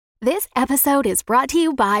This episode is brought to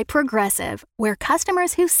you by Progressive, where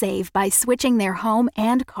customers who save by switching their home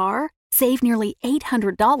and car save nearly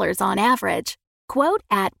 $800 on average. Quote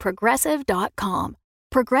at Progressive.com.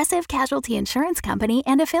 Progressive Casualty Insurance Company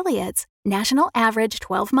and Affiliates. National average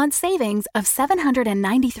 12-month savings of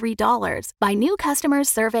 $793 by new customers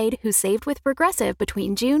surveyed who saved with Progressive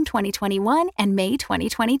between June 2021 and May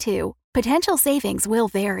 2022. Potential savings will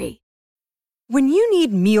vary. When you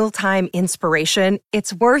need mealtime inspiration,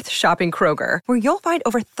 it's worth shopping Kroger, where you'll find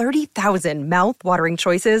over 30,000 mouth-watering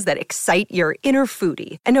choices that excite your inner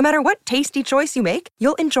foodie. And no matter what tasty choice you make,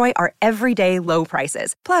 you'll enjoy our everyday low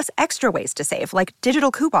prices, plus extra ways to save, like digital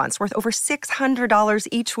coupons worth over $600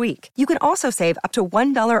 each week. You can also save up to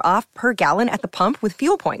 $1 off per gallon at the pump with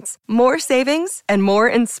fuel points. More savings and more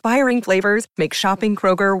inspiring flavors make shopping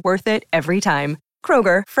Kroger worth it every time.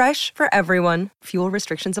 Kroger, fresh for everyone. Fuel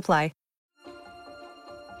restrictions apply.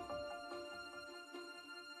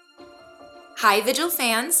 Hi, Vigil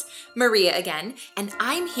fans, Maria again, and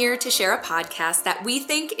I'm here to share a podcast that we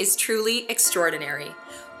think is truly extraordinary.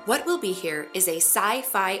 What Will Be Here is a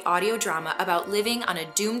sci-fi audio drama about living on a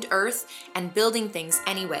doomed Earth and building things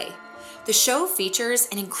anyway. The show features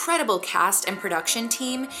an incredible cast and production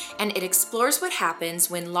team, and it explores what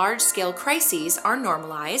happens when large-scale crises are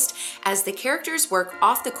normalized as the characters work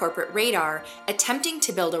off the corporate radar, attempting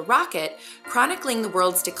to build a rocket, chronicling the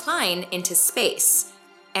world's decline into space.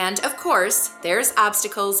 And of course, there's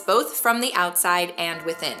obstacles both from the outside and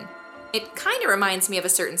within. It kind of reminds me of a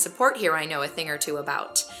certain support here I know a thing or two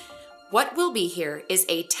about. What Will Be Here is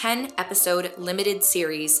a 10-episode limited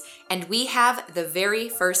series, and we have the very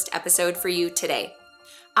first episode for you today.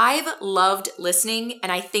 I've loved listening, and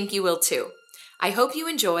I think you will too. I hope you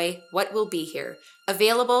enjoy What Will Be Here,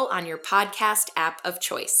 available on your podcast app of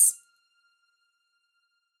choice.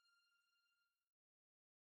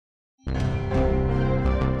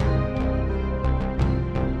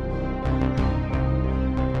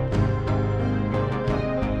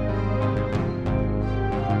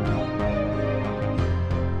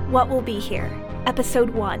 What Will Be Here, Episode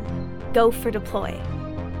 1, Go for Deploy.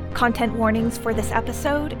 Content warnings for this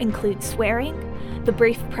episode include swearing, the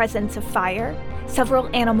brief presence of fire,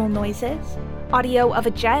 several animal noises, audio of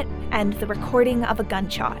a jet, and the recording of a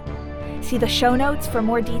gunshot. See the show notes for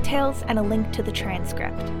more details and a link to the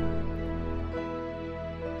transcript.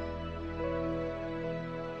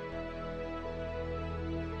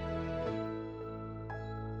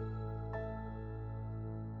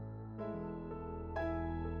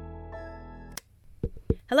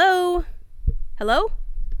 Hello? Hello?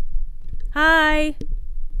 Hi.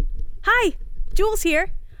 Hi, Jules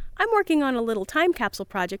here. I'm working on a little time capsule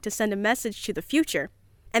project to send a message to the future,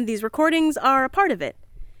 and these recordings are a part of it.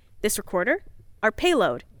 This recorder, our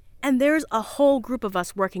payload, and there's a whole group of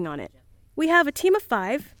us working on it. We have a team of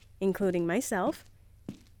 5, including myself.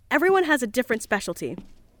 Everyone has a different specialty.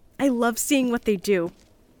 I love seeing what they do.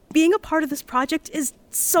 Being a part of this project is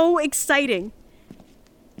so exciting.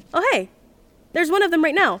 Oh, hey. There's one of them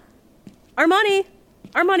right now. Armani!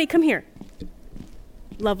 Armani, come here.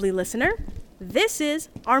 Lovely listener, this is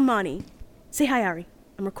Armani. Say hi, Ari.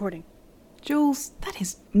 I'm recording. Jules, that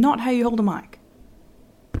is not how you hold a mic.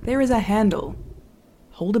 There is a handle.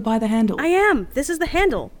 Hold it by the handle. I am. This is the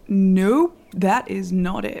handle. Nope, that is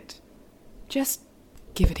not it. Just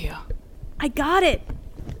give it here. I got it.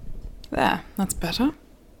 There, that's better.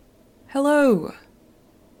 Hello.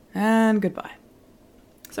 And goodbye.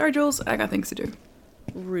 Sorry, Jules, I got things to do.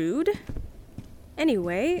 Rude.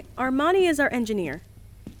 Anyway, Armani is our engineer.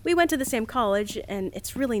 We went to the same college, and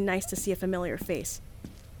it's really nice to see a familiar face.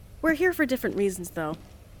 We're here for different reasons, though.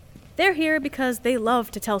 They're here because they love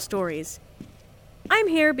to tell stories. I'm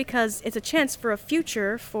here because it's a chance for a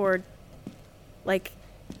future for,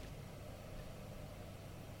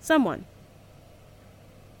 someone.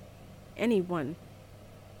 Anyone.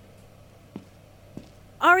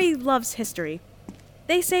 Ari loves history.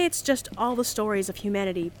 They say it's just all the stories of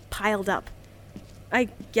humanity piled up. I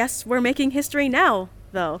guess we're making history now,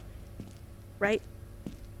 though. Right?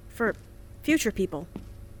 For future people.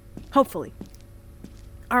 Hopefully.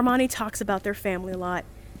 Armani talks about their family a lot.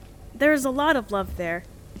 There's a lot of love there,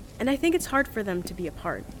 and I think it's hard for them to be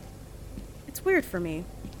apart. It's weird for me,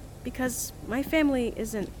 because my family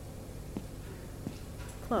isn't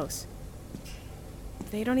close.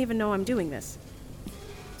 They don't even know I'm doing this.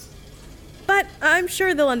 But I'm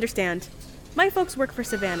sure they'll understand. My folks work for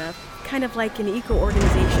Savannah, kind of like an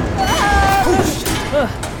eco-organization.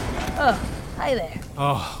 Hi there.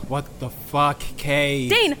 Oh, what the fuck, Kay?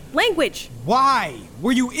 Dane, language! Why?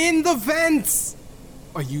 Were you in the vents?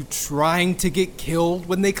 Are you trying to get killed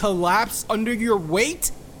when they collapse under your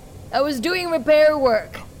weight? I was doing repair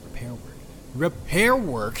work. Repair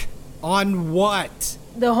work? On what?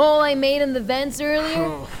 The hole I made in the vents earlier?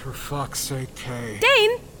 Oh, for fuck's sake, Kay.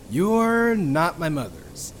 Dane! You're not my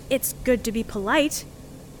mother's. It's good to be polite.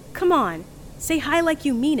 Come on, say hi like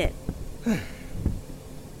you mean it.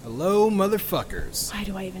 Hello, motherfuckers. Why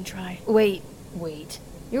do I even try? Wait.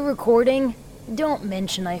 You're recording? Don't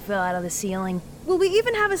mention I fell out of the ceiling. Will we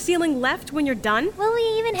even have a ceiling left when you're done? Will we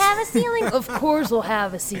even have a ceiling? Of course we'll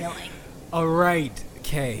have a ceiling. All right,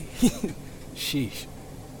 Kay. Sheesh.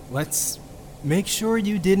 Let's make sure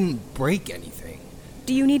you didn't break anything.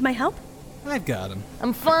 Do you need my help? I've got him.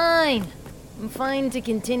 I'm fine. I'm fine to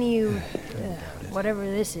continue whatever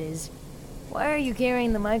this is. Why are you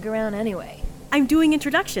carrying the mic around anyway? I'm doing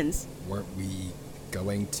introductions. Weren't we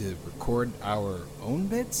going to record our own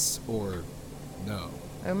bits, or no?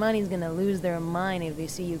 Hermione's gonna lose their mind if they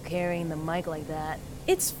see you carrying the mic like that.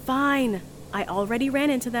 It's fine. I already ran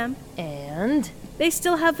into them. And? They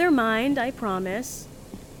still have their mind, I promise.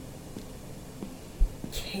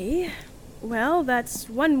 Okay. Well, that's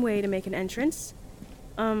one way to make an entrance.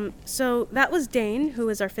 So that was Dane, who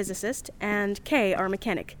is our physicist, and Kay, our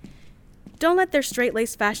mechanic. Don't let their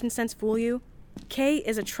straight-laced fashion sense fool you. Kay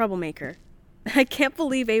is a troublemaker. I can't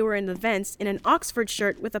believe they were in the vents in an Oxford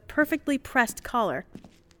shirt with a perfectly pressed collar.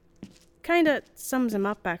 Kinda sums him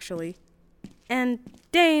up, actually. And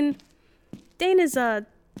Dane is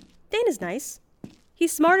nice.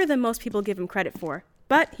 He's smarter than most people give him credit for,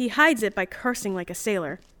 but he hides it by cursing like a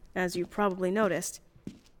sailor, as you probably noticed.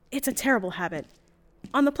 It's a terrible habit.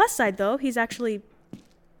 On the plus side, though, he's actually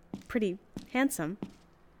pretty handsome.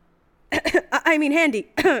 I mean handy.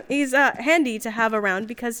 He's handy to have around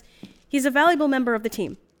because he's a valuable member of the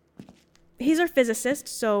team. He's our physicist,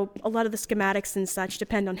 so a lot of the schematics and such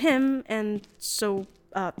depend on him, and so,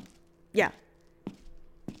 yeah.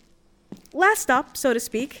 Last stop, so to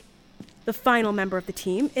speak, the final member of the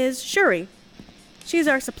team, is Shuri. She's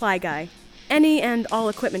our supply guy. Any and all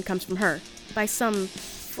equipment comes from her, by some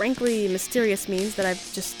frankly mysterious means that I'm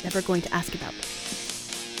just never going to ask about.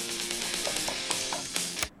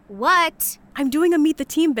 What? I'm doing a meet the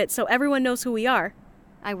team bit so everyone knows who we are.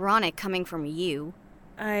 Ironic coming from you.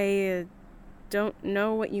 I don't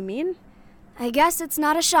know what you mean. I guess it's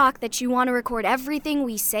not a shock that you want to record everything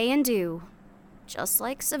we say and do. Just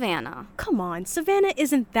like Savannah. Come on, Savannah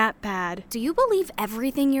isn't that bad. Do you believe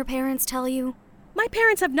everything your parents tell you? My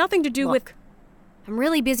parents have nothing to do with... I'm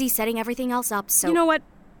really busy setting everything else up, so... You know what?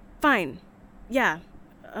 Fine. Yeah.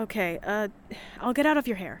 Okay, I'll get out of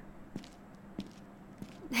your hair.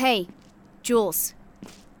 Hey, Jules.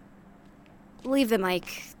 Leave the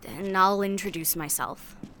mic, and I'll introduce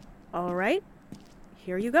myself. All right.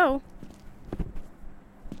 Here you go.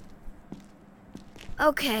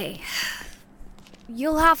 Okay.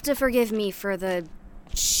 You'll have to forgive me for the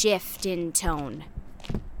shift in tone.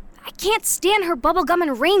 I can't stand her bubblegum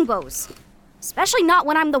and rainbows. Especially not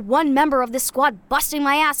when I'm the one member of this squad busting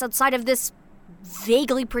my ass outside of this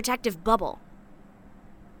vaguely protective bubble.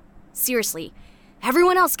 Seriously,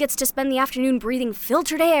 everyone else gets to spend the afternoon breathing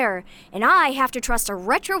filtered air, and I have to trust a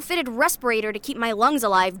retrofitted respirator to keep my lungs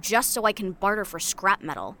alive just so I can barter for scrap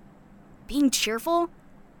metal. Being cheerful?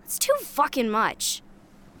 It's too fucking much.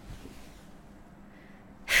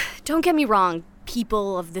 Don't get me wrong,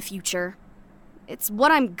 people of the future. It's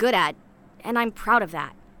what I'm good at, and I'm proud of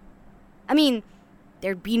that. I mean,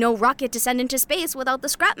 there'd be no rocket to send into space without the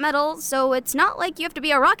scrap metal, so it's not like you have to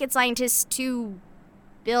be a rocket scientist to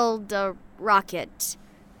build a rocket.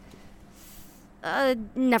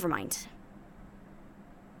 Never mind.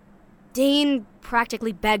 Dane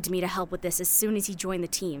practically begged me to help with this as soon as he joined the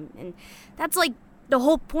team, and that's like the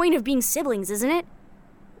whole point of being siblings, isn't it?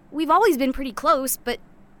 We've always been pretty close, but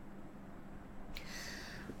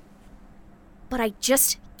I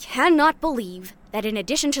just cannot believe that in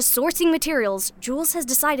addition to sourcing materials, Jules has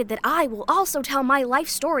decided that I will also tell my life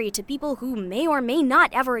story to people who may or may not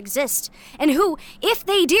ever exist, and who, if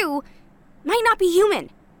they do, might not be human.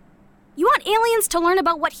 You want aliens to learn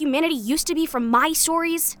about what humanity used to be from my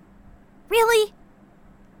stories? Really?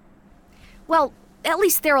 Well, at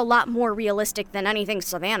least they're a lot more realistic than anything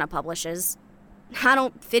Savannah publishes. I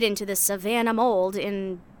don't fit into the Savannah mold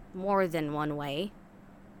in more than one way.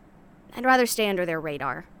 I'd rather stay under their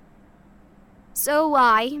radar. So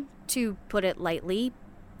I, to put it lightly,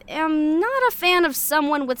 am not a fan of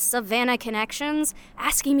someone with Savannah connections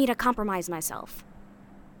asking me to compromise myself.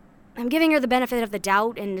 I'm giving her the benefit of the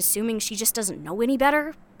doubt and assuming she just doesn't know any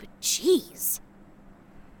better, but jeez.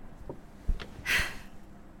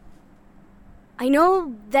 I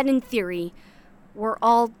know that in theory, we're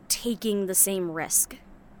all taking the same risk.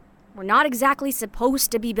 We're not exactly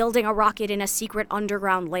supposed to be building a rocket in a secret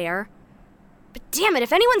underground lair. But damn it,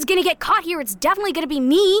 if anyone's gonna get caught here, it's definitely gonna be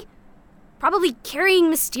me. Probably carrying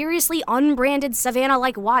mysteriously unbranded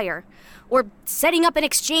Savannah-like wire. Or setting up an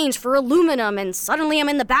exchange for aluminum and suddenly I'm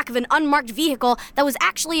in the back of an unmarked vehicle that was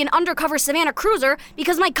actually an undercover Savannah cruiser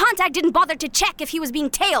because my contact didn't bother to check if he was being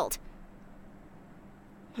tailed.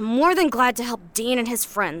 I'm more than glad to help Dane and his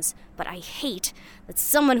friends, but I hate that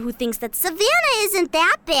someone who thinks that Savannah isn't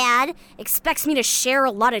that bad expects me to share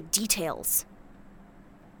a lot of details.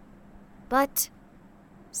 But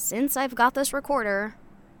since I've got this recorder,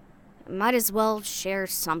 I might as well share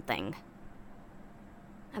something.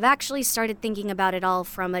 I've actually started thinking about it all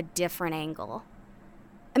from a different angle.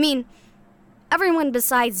 I mean, everyone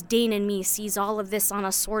besides Dane and me sees all of this on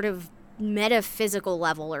a sort of metaphysical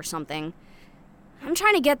level or something. I'm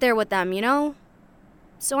trying to get there with them, you know?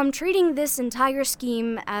 So I'm treating this entire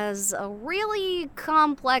scheme as a really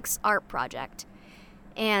complex art project.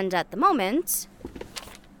 And at the moment,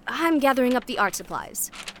 I'm gathering up the art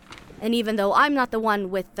supplies. And even though I'm not the one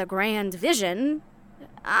with the grand vision,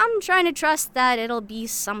 I'm trying to trust that it'll be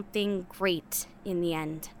something great in the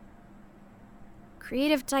end.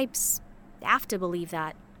 Creative types have to believe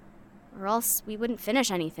that, or else we wouldn't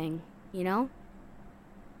finish anything, you know?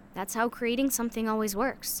 That's how creating something always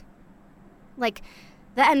works. Like,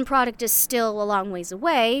 the end product is still a long ways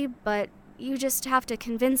away, but you just have to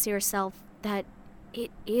convince yourself that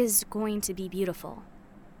it is going to be beautiful.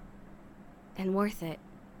 And worth it.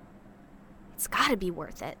 It's gotta be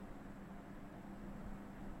worth it.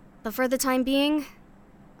 But for the time being,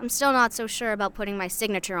 I'm still not so sure about putting my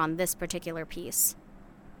signature on this particular piece.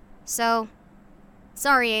 So,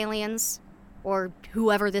 sorry aliens, or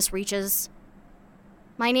whoever this reaches.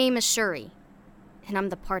 My name is Shuri, and I'm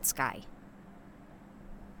the parts guy.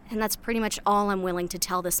 And that's pretty much all I'm willing to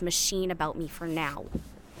tell this machine about me for now.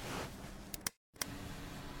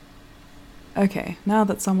 Okay, now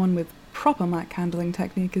that someone with proper mic handling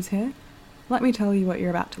technique is here, let me tell you what you're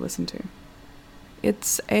about to listen to.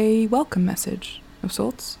 It's a welcome message, of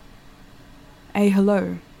sorts. A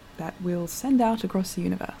hello that we'll send out across the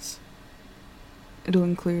universe. It'll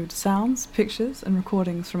include sounds, pictures, and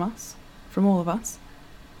recordings from us, from all of us,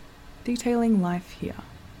 detailing life here,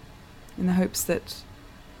 in the hopes that...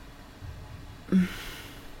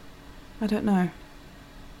 I don't know.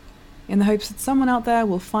 In the hopes that someone out there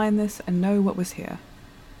will find this and know what was here,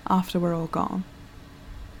 after we're all gone.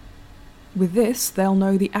 With this, they'll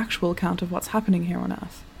know the actual account of what's happening here on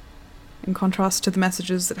Earth, in contrast to the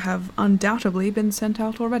messages that have undoubtedly been sent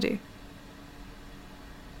out already.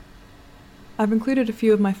 I've included a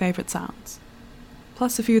few of my favourite sounds,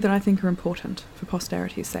 plus a few that I think are important for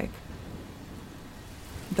posterity's sake.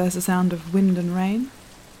 There's the sound of wind and rain,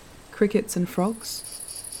 crickets and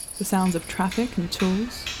frogs, the sounds of traffic and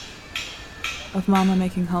tools, of Mama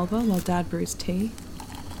making halva while Dad brews tea,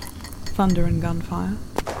 thunder and gunfire,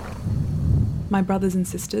 my brothers and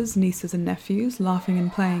sisters, nieces and nephews laughing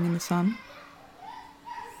and playing in the sun,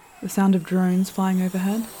 the sound of drones flying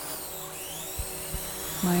overhead,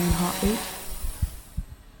 my own heartbeat,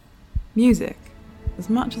 music, as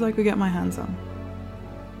much as I could get my hands on.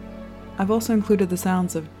 I've also included the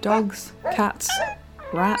sounds of dogs, cats,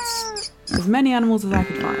 rats, as many animals as I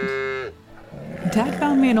could find. Dad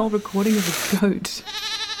found me an old recording of a goat.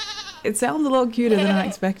 It sounds a lot cuter than I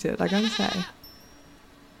expected, I gotta say.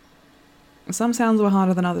 Some sounds were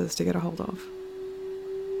harder than others to get a hold of.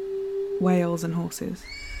 Whales and horses.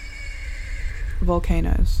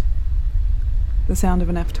 Volcanoes. The sound of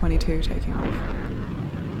an F-22 taking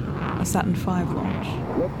off. A Saturn V launch.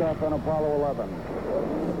 Liftoff on Apollo 11.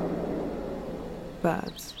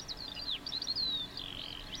 Birds.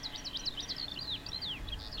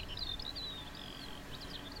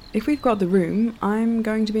 If we've got the room, I'm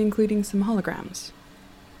going to be including some holograms.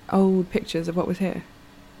 Old pictures of what was here.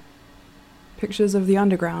 Pictures of the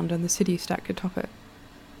underground and the city stacked atop it.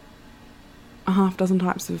 A half dozen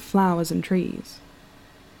types of flowers and trees.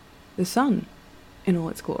 The sun in all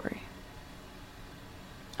its glory.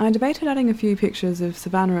 I debated adding a few pictures of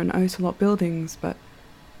Savannah and Ocelot buildings, but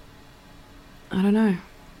I don't know.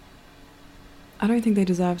 I don't think they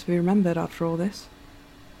deserve to be remembered after all this.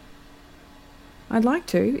 I'd like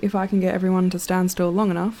to, if I can get everyone to stand still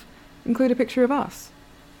long enough, include a picture of us.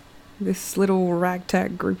 This little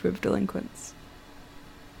ragtag group of delinquents.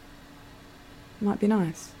 Might be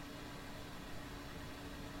nice.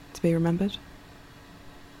 To be remembered.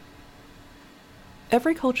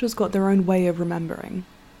 Every culture's got their own way of remembering.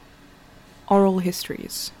 Oral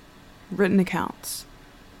histories, written accounts,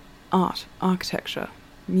 art, architecture,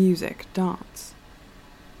 music, dance.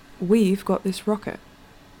 We've got this rocket.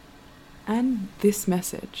 And this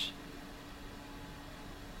message.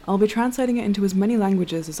 I'll be translating it into as many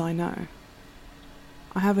languages as I know.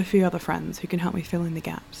 I have a few other friends who can help me fill in the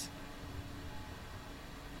gaps.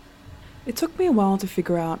 It took me a while to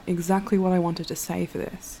figure out exactly what I wanted to say for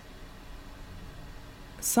this.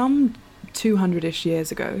 Some 200-ish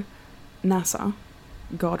years ago, NASA,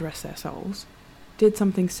 God rest their souls, did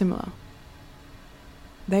something similar.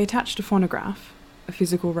 They attached a phonograph, a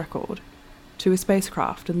physical record, to a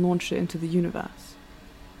spacecraft and launched it into the universe.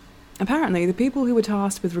 Apparently, the people who were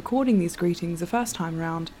tasked with recording these greetings the first time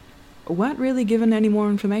round weren't really given any more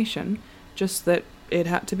information, just that it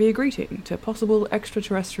had to be a greeting to possible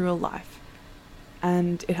extraterrestrial life,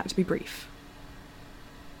 and it had to be brief.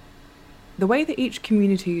 The way that each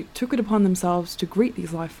community took it upon themselves to greet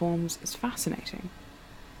these life forms is fascinating.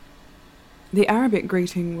 The Arabic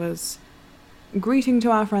greeting was, "Greeting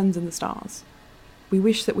to our friends in the stars. We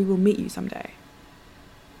wish that we will meet you someday."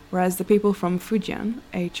 Whereas the people from Fujian,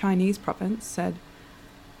 a Chinese province, said,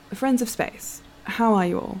 "Friends of space, how are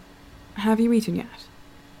you all? Have you eaten yet?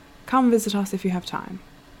 Come visit us if you have time."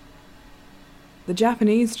 The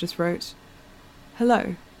Japanese just wrote,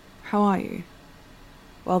 "Hello, how are you?"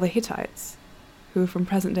 While the Hittites, who were from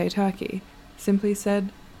present-day Turkey, simply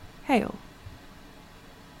said, "Hail."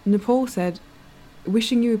 Nepal said,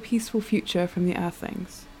 "Wishing you a peaceful future from the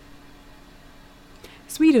Earthlings."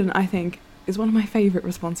 Sweden, I think, is one of my favourite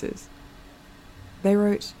responses. They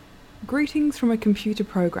wrote, "Greetings from a computer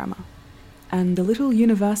programmer and the little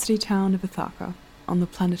university town of Ithaca on the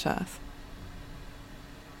planet Earth."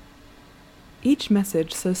 Each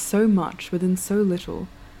message says so much within so little,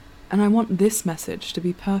 and I want this message to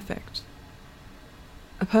be perfect.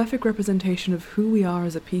 A perfect representation of who we are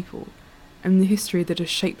as a people and the history that has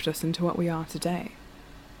shaped us into what we are today.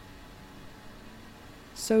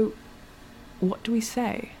 So, what do we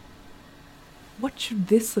say? What should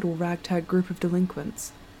this little ragtag group of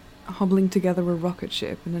delinquents, hobbling together a rocket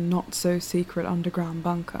ship in a not-so-secret underground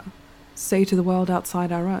bunker, say to the world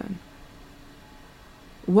outside our own?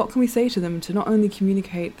 What can we say to them to not only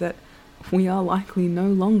communicate that we are likely no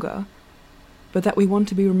longer, but that we want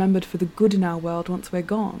to be remembered for the good in our world once we're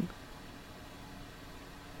gone?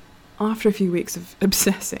 After a few weeks of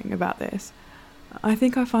obsessing about this, I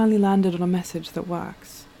think I finally landed on a message that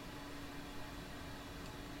works.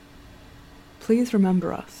 Please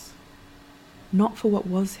remember us, not for what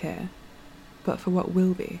was here, but for what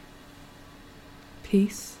will be.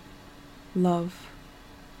 Peace, love,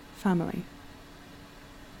 family,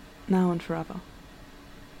 now and forever.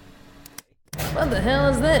 What the hell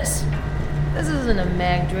is this? This isn't a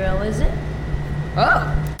mag drill, is it?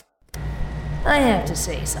 Oh! I have to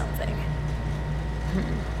say something.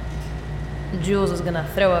 Jules is gonna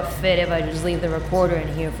throw a fit if I just leave the recorder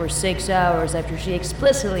in here for 6 hours after she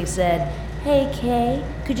explicitly said, "Hey Kay,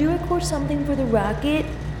 could you record something for the rocket?"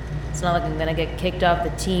 It's not like I'm gonna get kicked off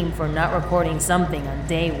the team for not recording something on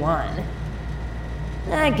day 1.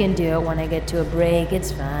 I can do it when I get to a break,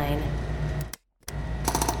 it's fine.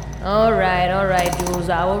 Alright, Jules,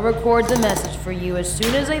 I will record the message for you as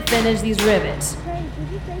soon as I finish these rivets. Hey,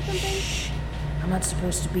 did you say something? Shh! I'm not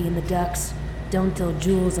supposed to be in the ducks. Don't tell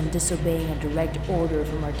Jules I'm disobeying a direct order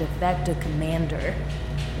from our de facto commander.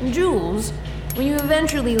 And Jules, when you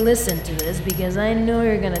eventually listen to this, because I know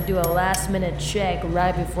you're gonna do a last-minute check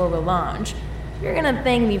right before we launch, you're gonna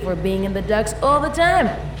thank me for being in the ducks all the time.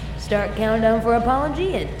 Start countdown for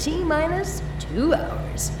apology at T-minus 2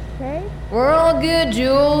 hours. Okay. We're all good,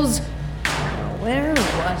 Jules. Now, where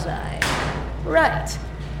was I? Right.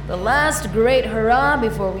 The last great hurrah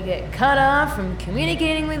before we get cut off from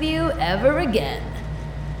communicating with you ever again.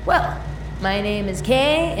 Well, my name is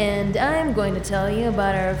Kay, and I'm going to tell you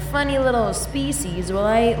about our funny little species while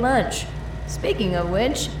I ate lunch. Speaking of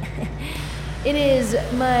which, it is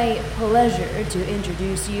my pleasure to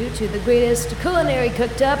introduce you to the greatest culinary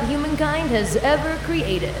cooktop humankind has ever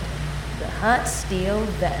created, the hot steel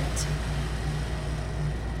vent.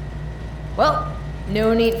 Well,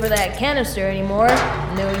 no need for that canister anymore.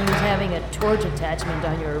 No use having a torch attachment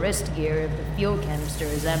on your wrist gear if the fuel canister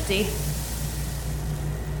is empty.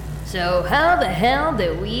 So how the hell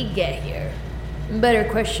did we get here? The better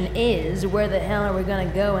question is, where the hell are we gonna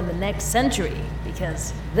go in the next century?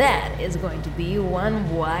 Because that is going to be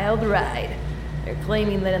one wild ride. They're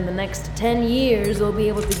claiming that in the next 10 years they'll be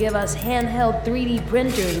able to give us handheld 3D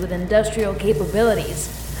printers with industrial capabilities.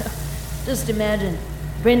 Just imagine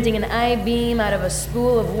printing an I-beam out of a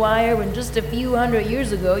spool of wire when just a few hundred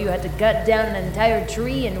years ago you had to cut down an entire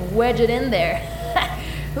tree and wedge it in there.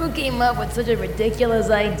 Who came up with such a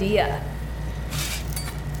ridiculous idea?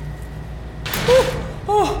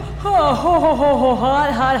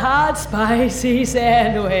 Hot, spicy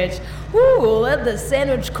sandwich. Ooh, let the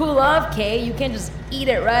sandwich cool off, Kay. You can't just eat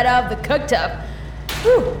it right off the cooktop.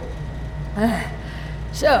 Whew.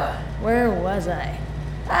 So, where was I?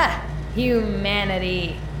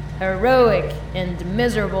 Humanity. Heroic and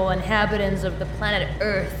miserable inhabitants of the planet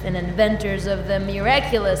Earth and inventors of the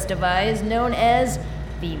miraculous device known as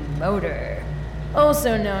the motor.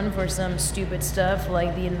 Also known for some stupid stuff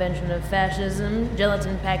like the invention of fascism,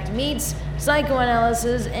 gelatin-packed meats,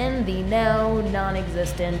 psychoanalysis, and the now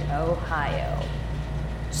non-existent Ohio.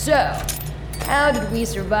 So, how did we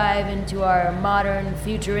survive into our modern,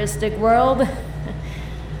 futuristic world?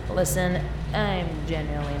 Listen, I'm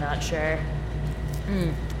genuinely not sure.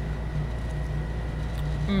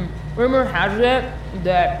 Rumor has it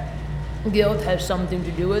that guilt has something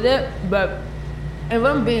to do with it, but if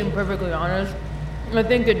I'm being perfectly honest, I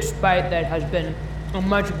think it's spite that has been a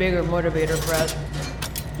much bigger motivator for us.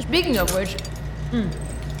 Speaking of which,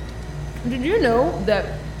 did you know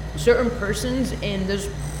that certain persons in this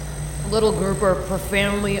little group are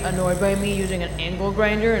profoundly annoyed by me using an angle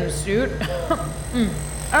grinder in a suit?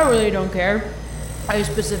 I really don't care. I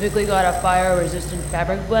specifically got a fire-resistant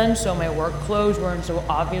fabric blend so my work clothes weren't so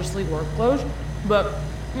obviously work clothes, but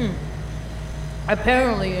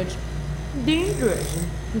apparently it's dangerous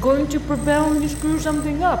and going to propel when you screw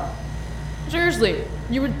something up. Seriously,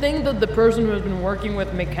 you would think that the person who has been working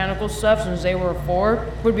with mechanical stuff since they were 4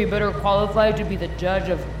 would be better qualified to be the judge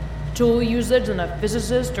of tool usage than a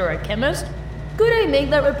physicist or a chemist. Could I make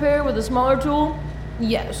that repair with a smaller tool?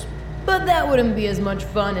 Yes, but that wouldn't be as much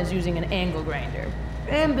fun as using an angle grinder.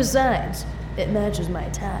 And besides, it matches my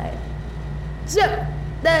tie. So,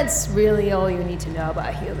 that's really all you need to know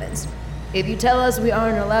about humans. If you tell us we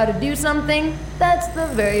aren't allowed to do something, that's the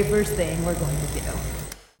very first thing we're going to do.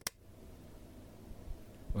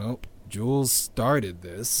 Well, Jules started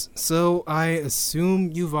this, so I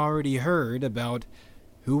assume you've already heard about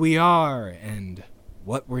who we are and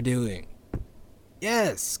what we're doing.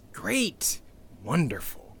 Yes, great,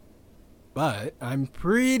 wonderful. But I'm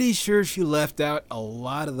pretty sure she left out a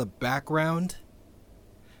lot of the background.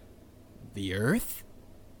 The Earth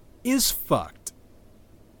is fucked.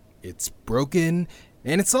 It's broken,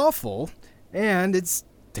 and it's awful, and it's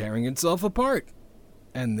tearing itself apart.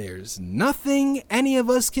 And there's nothing any of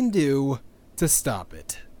us can do to stop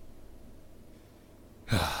it.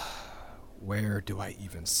 Where do I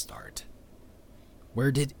even start?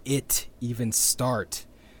 Where did it even start?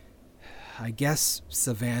 I guess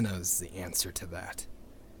Savannah's the answer to that.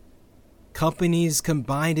 Companies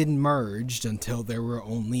combined and merged until there were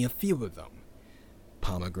only a few of them.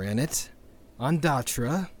 Pomegranate,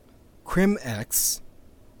 Ondatra, Crim-X,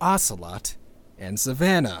 Ocelot, and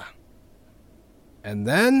Savannah. And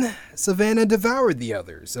then Savannah devoured the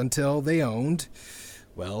others until they owned,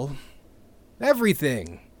 well,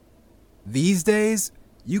 everything. These days,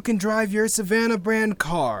 you can drive your Savannah brand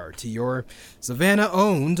car to your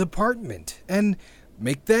Savannah-owned apartment and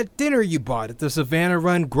make that dinner you bought at the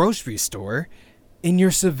Savannah-run grocery store in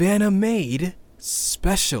your Savannah-made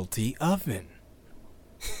specialty oven.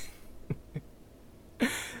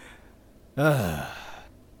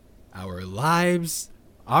 Our lives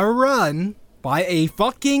are run by a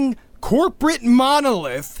fucking corporate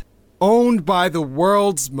monolith owned by the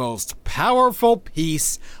world's most powerful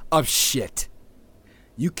piece of shit.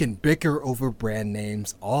 You can bicker over brand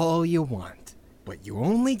names all you want, but you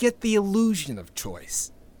only get the illusion of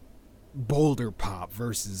choice. Boulder Pop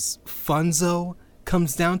versus Funzo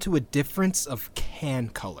comes down to a difference of can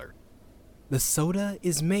color. The soda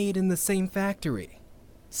is made in the same factory.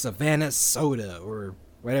 Savannah Soda, or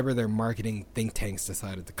whatever their marketing think tanks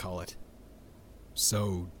decided to call it.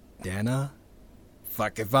 So, Dana?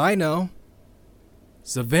 Fuck if I know.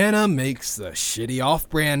 Savannah makes the shitty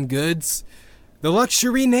off-brand goods, the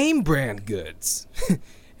luxury name brand goods,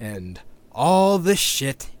 and all the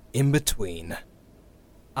shit in between.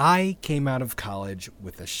 I came out of college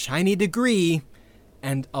with a shiny degree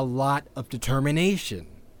and a lot of determination.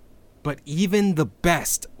 But even the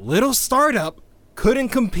best little startup couldn't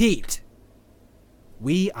compete.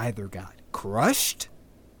 We either got crushed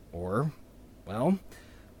or, well,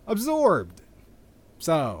 absorbed.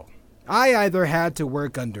 So, I either had to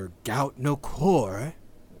work under gout no core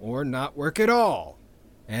or not work at all.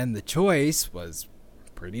 And the choice was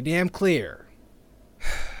pretty damn clear.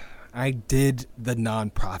 I did the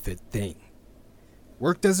nonprofit thing.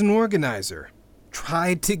 Worked as an organizer.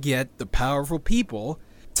 Tried to get the powerful people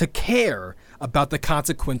to care about the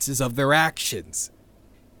consequences of their actions.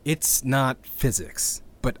 It's not physics,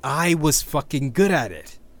 but I was fucking good at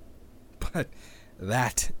it. But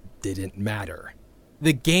that didn't matter.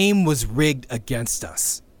 The game was rigged against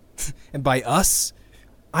us. And by us,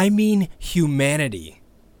 I mean humanity.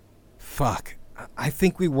 Fuck, I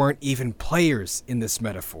think we weren't even players in this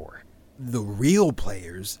metaphor. The real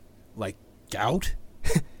players, like gout,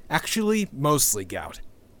 Actually, mostly gout.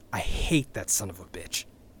 I hate that son of a bitch.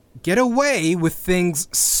 Get away with things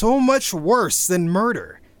so much worse than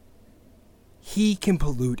murder. He can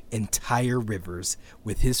pollute entire rivers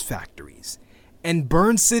with his factories and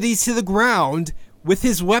burn cities to the ground with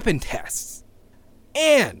his weapon tests.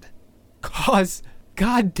 And cause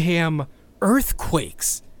goddamn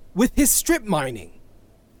earthquakes with his strip mining.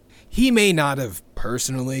 He may not have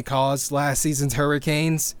personally caused last season's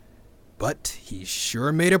hurricanes, but he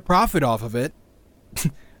sure made a profit off of it.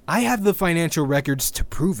 I have the financial records to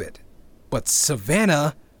prove it, but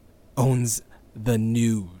Savannah owns the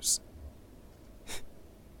news.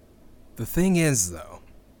 The thing is, though,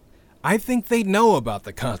 I think they know about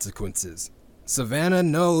the consequences. Savannah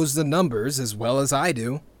knows the numbers as well as I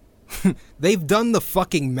do. They've done the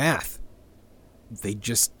fucking math. They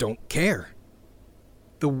just don't care.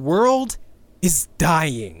 The world is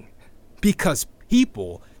dying because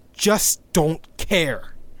people just don't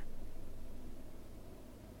care.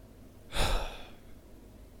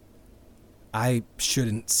 I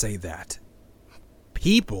shouldn't say that.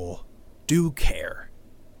 People do care.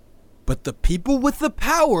 But the people with the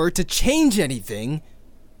power to change anything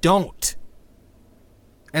don't.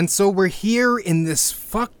 And so we're here in this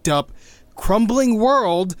fucked up, crumbling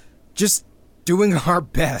world, just doing our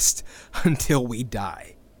best until we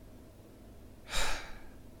die.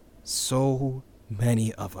 So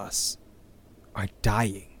many of us are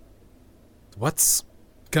dying. What's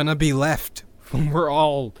gonna be left when we're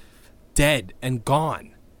all dead and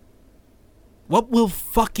gone? What will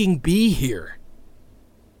fucking be here?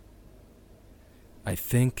 I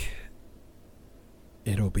think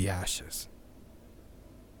it'll be ashes.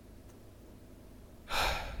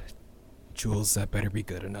 Jules, that better be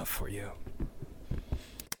good enough for you.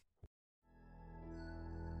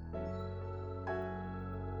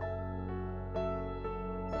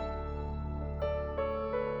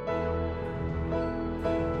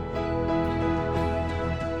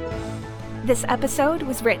 This episode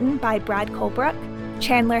was written by Brad Colebrook,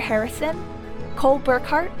 Chandler Harrison, Cole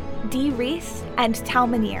Burkhart, Dee Reese, and Tal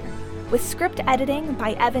Minear, with script editing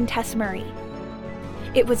by Evan Tessmarie.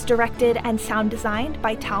 It was directed and sound designed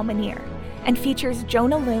by Tal Minear, and features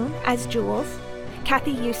Jonah Loon as Jules,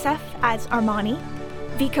 Kathy Youssef as Armani,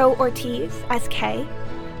 Vico Ortiz as Kay,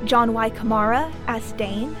 John Y. Kamara as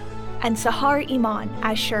Dane, and Sahar Iman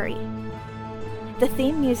as Shuri. The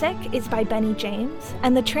theme music is by Benny James,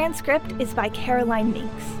 and the transcript is by Caroline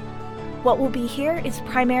Meeks. What Will Be Here is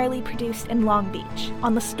primarily produced in Long Beach,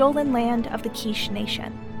 on the stolen land of the Quiche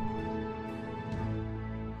Nation.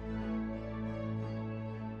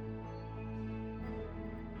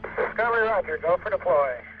 Discovery Roger, go for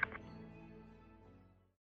deploy.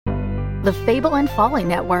 The Fable and Folly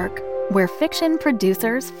Network, where fiction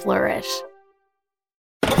producers flourish.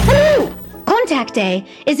 Hello! Contact Day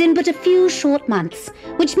is in but a few short months,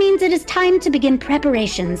 which means it is time to begin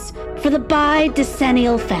preparations for the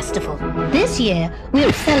Bidecennial Festival. This year,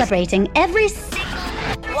 we're celebrating every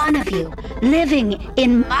single one of you living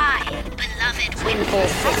in my beloved Windfall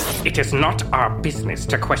City. It is not our business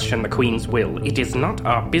to question the Queen's will. It is not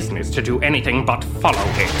our business to do anything but follow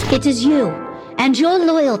it. It is you and your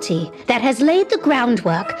loyalty that has laid the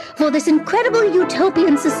groundwork for this incredible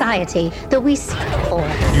utopian society that we seek for.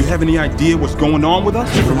 Do you have any idea what's going on with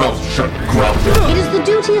us? Keep your mouth shut, Grounder. It is the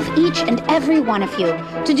duty of each and every one of you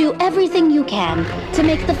to do everything you can to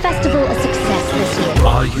make the festival a success this year.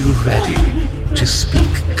 Are you ready to speak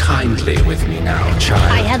kindly with me now, child?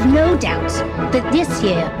 I have no doubt that this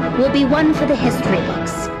year will be one for the history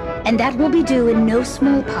books, and that will be due in no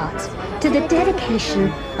small part to the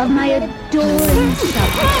dedication of my adoring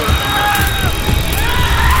subjects.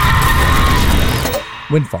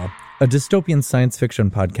 Windfall, a dystopian science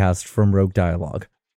fiction podcast from Rogue Dialogue.